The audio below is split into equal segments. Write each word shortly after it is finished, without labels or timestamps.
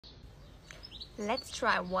Let's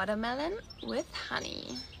try watermelon with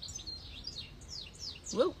honey.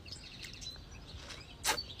 Woo.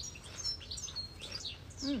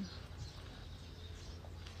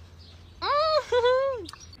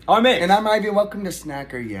 I'm X. And I'm Ivy. Welcome to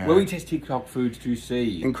Snacker Yeah. Where we test TikTok foods to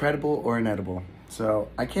see. Incredible or inedible. So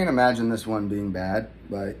I can't imagine this one being bad,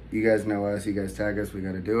 but you guys know us. You guys tag us. We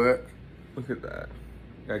got to do it. Look at that.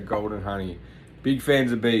 That golden honey. Big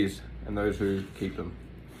fans of bees and those who keep them.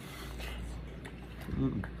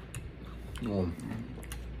 Oh.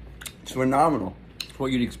 It's phenomenal. It's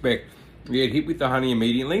what you'd expect. You get hit with the honey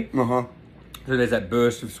immediately. Uh-huh. So there's that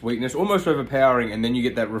burst of sweetness, almost overpowering, and then you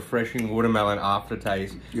get that refreshing watermelon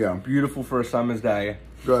aftertaste. Yeah. Beautiful for a summer's day.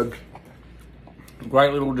 Good.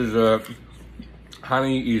 Great little dessert.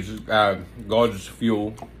 Honey is God's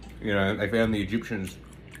fuel. You know, they found the Egyptians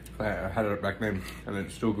had it back then, and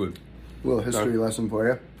it's still good. Little history lesson for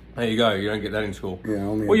you. There you go. You don't get that in school. Yeah,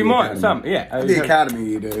 only. Well, you might. Some, yeah. At the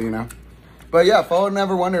academy, you do, you know. But yeah, follow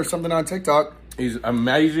Never Wonder something on TikTok. Is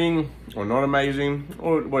amazing or not amazing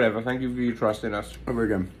or whatever. Thank you for your trust in us. Over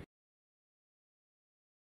again.